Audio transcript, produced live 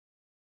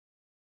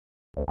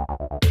All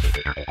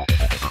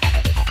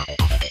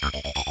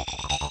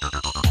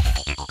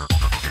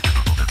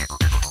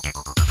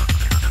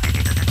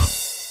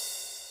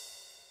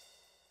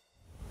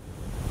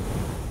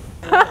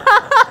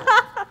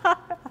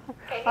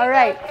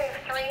right.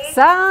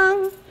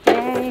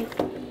 Someday.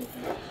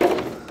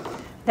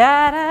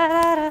 Da, da,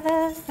 da, da,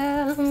 da,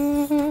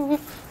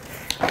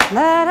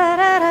 da, da,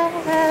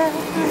 da, da.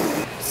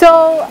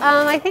 So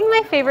I think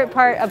my favorite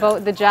part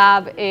about the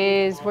job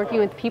is working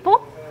with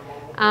people.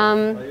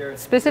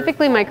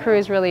 Specifically, my crew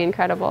is really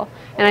incredible,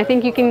 and I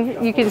think you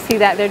can see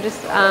that they're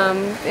just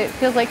it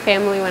feels like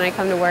family when I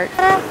come to work.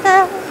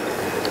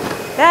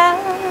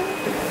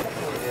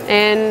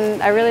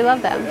 And I really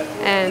love them,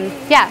 and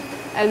yeah,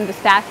 and the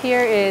staff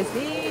here is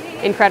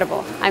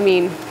incredible. I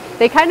mean,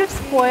 they kind of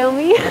spoil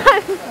me,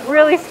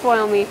 really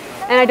spoil me,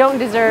 and I don't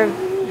deserve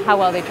how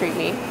well they treat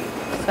me,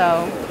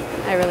 so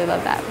I really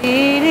love that.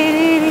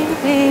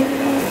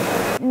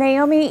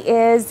 Naomi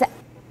is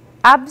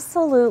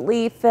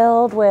absolutely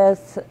filled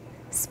with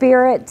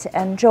spirit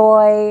and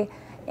joy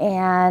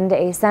and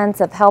a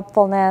sense of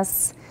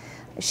helpfulness.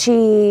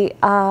 She,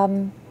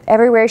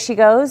 everywhere she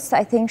goes,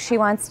 I think she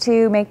wants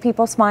to make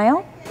people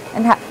smile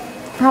and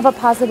have a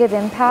positive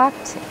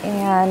impact.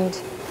 And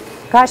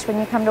gosh, when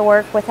you come to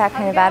work with that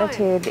kind of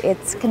attitude,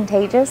 it's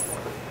contagious.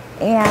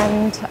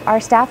 And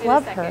our staff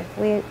love her.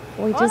 We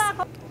just,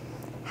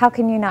 how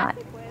can you not?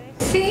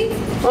 Sí.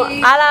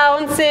 A la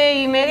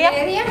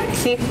 11:30.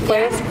 Sí,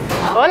 pues.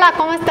 Hola,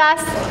 ¿cómo estás?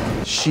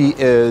 She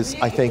is,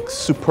 I think,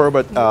 superb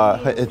at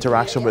her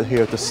interaction with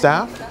here at the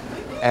staff,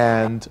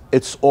 and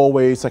it's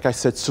always, like I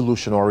said,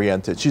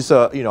 solution-oriented. She's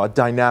a a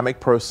dynamic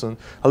person,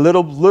 a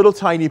little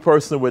tiny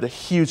person with a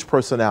huge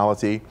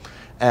personality,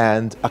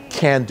 and a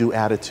can-do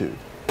attitude.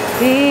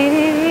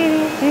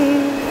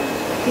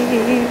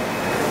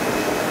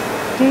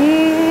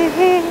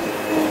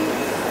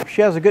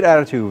 She has a good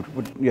attitude.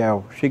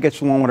 She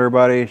gets along with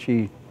everybody.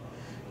 She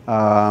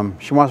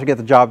wants to get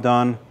the job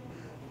done,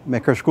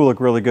 make her school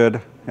look really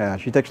good. Yeah,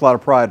 she takes a lot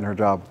of pride in her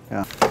job.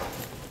 Yeah.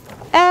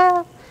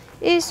 L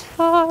is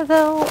for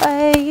the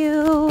way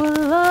you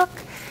look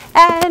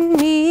at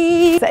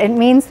me. It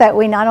means that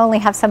we not only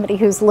have somebody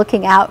who's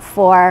looking out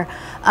for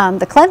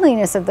the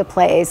cleanliness of the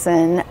place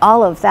and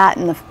all of that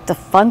and the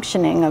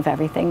functioning of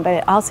everything, but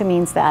it also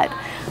means that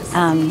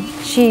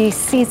she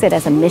sees it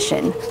as a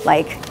mission.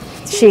 Like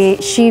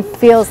she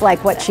feels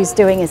like what she's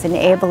doing is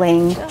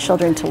enabling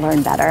children to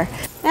learn better.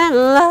 And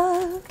love.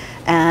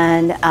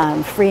 And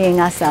freeing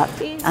us up.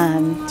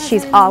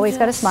 She's always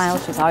got a smile,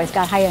 she's always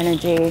got high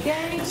energy,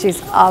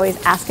 she's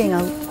always asking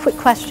a quick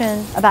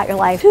question about your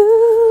life.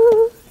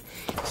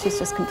 She's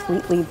just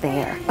completely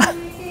there.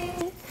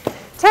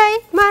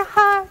 Take my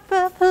heart,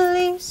 but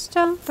please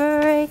don't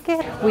break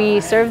it. We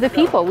serve the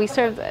people, we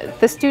serve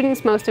the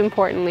students most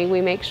importantly.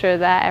 We make sure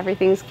that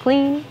everything's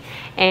clean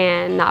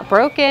and not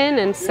broken,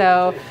 and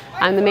so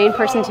I'm the main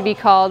person to be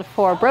called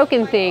for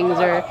broken things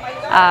or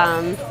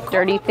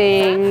dirty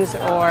things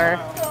or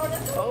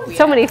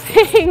so many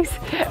things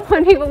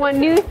when people want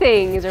new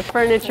things or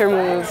furniture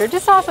moved or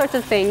just all sorts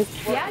of things.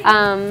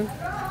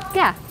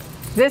 Yeah,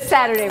 this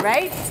Saturday,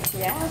 right?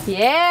 Yeah.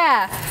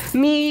 Yeah.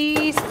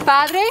 Mis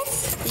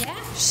padres? Yeah.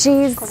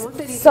 She's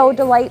so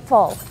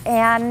delightful,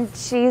 and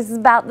she's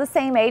about the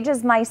same age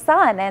as my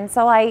son, and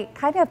so I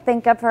kind of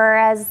think of her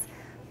as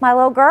my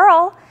little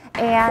girl,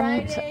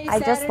 and I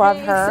just love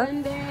her.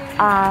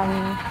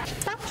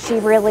 She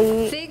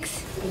really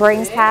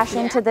brings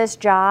passion to this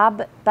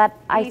job, but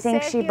I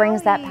think she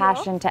brings that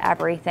passion to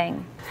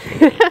everything.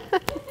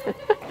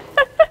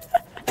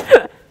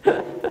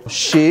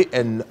 She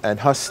and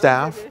her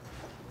staff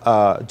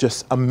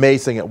just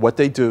amazing at what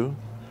they do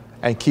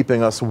and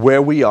keeping us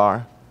where we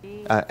are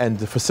and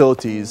the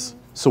facilities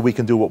so we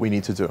can do what we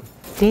need to do.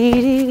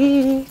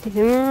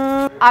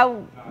 I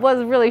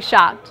was really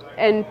shocked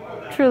and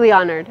truly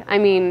honored. I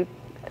mean,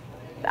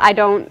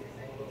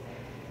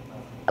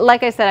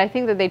 like I said, I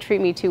think that they treat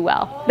me too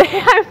well.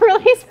 I'm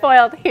really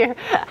spoiled here.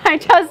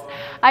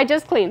 I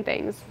just clean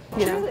things,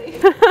 you know.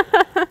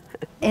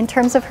 In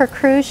terms of her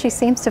crew, she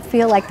seems to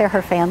feel like they're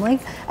her family,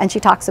 and she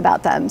talks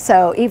about them.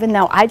 So even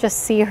though I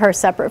just see her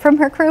separate from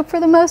her crew for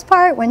the most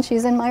part when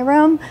she's in my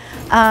room,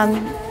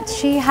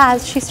 she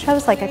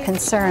shows like a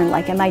concern,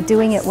 like, am I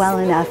doing it well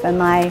enough? Am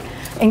I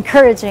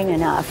encouraging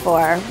enough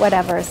or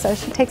whatever? So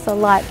she takes a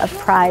lot of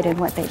pride in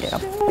what they do.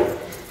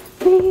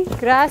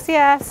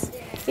 Gracias.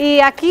 Y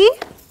aquí,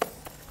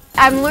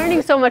 I'm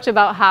learning so much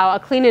about how a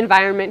clean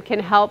environment can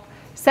help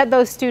set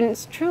those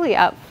students truly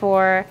up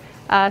for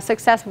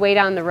success way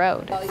down the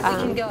road.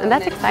 And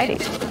that's exciting.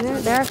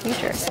 They're our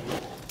future.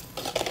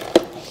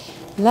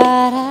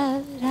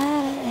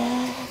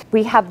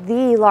 We have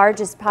the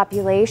largest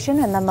population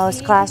and the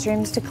most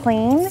classrooms to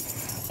clean,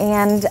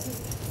 and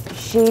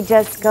she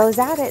just goes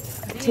at it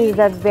to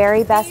the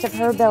very best of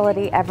her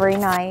ability every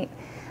night.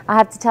 I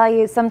have to tell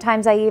you,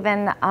 sometimes I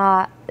even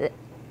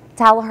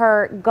tell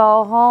her,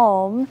 go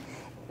home,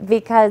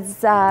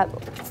 because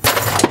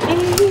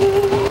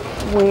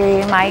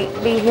we might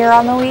be here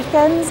on the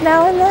weekends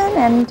now and then,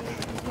 and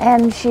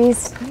And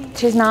she's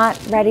not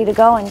ready to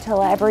go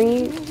until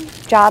every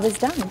job is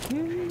done.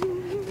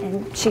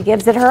 And she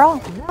gives it her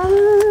all.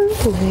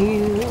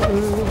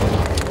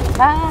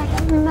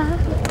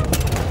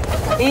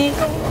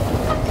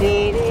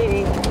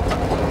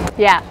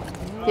 Yeah,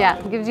 yeah,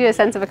 it gives you a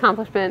sense of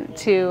accomplishment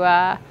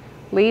to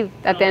leave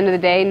at the end of the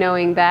day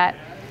knowing that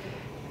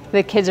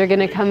the kids are going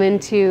to come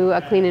into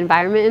a clean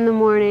environment in the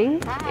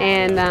morning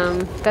and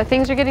that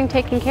things are getting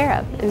taken care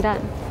of and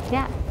done.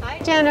 Yeah. Hi,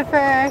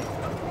 Jennifer.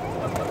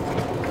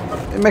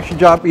 It makes your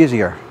job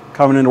easier,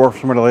 coming into work for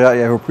somebody like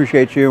that who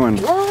appreciates you. And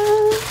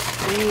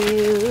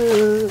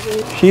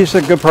she's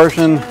a good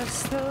person.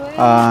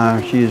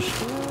 She's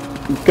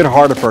a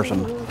good-hearted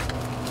person.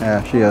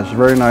 Yeah, she is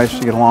very nice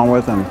to get along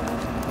with, and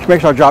she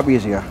makes our job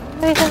easier.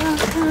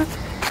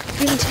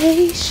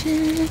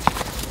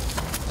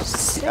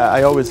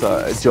 I always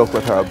joke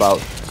with her about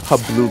her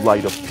blue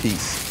light of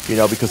peace, you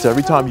know, because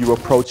every time you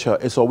approach her,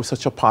 it's always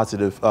such a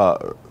positive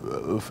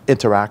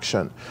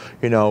interaction.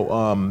 You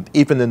know,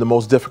 even in the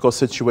most difficult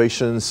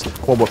situations,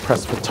 when we're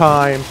pressed for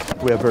time,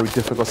 we have very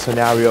difficult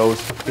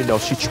scenarios, you know,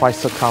 she tries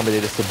to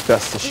accommodate us the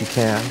best that she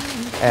can.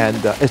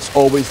 And it's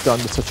always done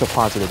with such a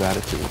positive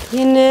attitude.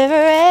 You never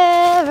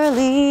ever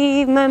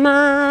leave my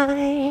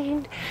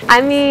mind.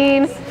 I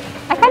mean,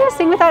 I kind of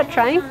sing without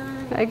trying.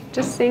 I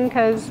just sing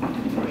because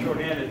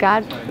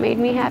God made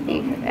me happy,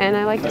 and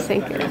I like to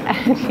sing.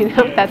 And you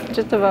know, that's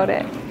just about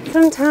it.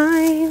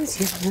 Sometimes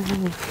you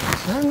leave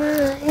my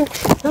mind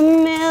a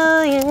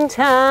million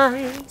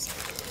times.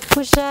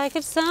 Wish I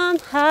could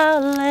somehow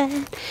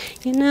let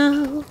you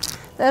know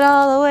that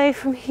all the way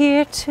from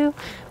here to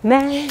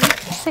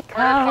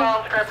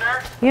Mexico,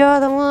 you're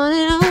the one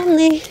and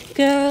only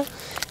girl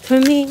for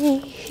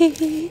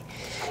me.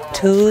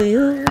 To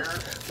you,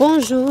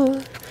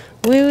 bonjour,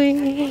 oui,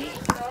 oui.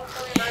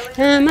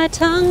 And my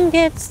tongue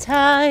gets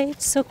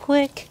tied so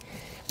quick,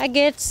 I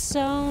get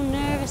so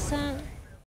nervous.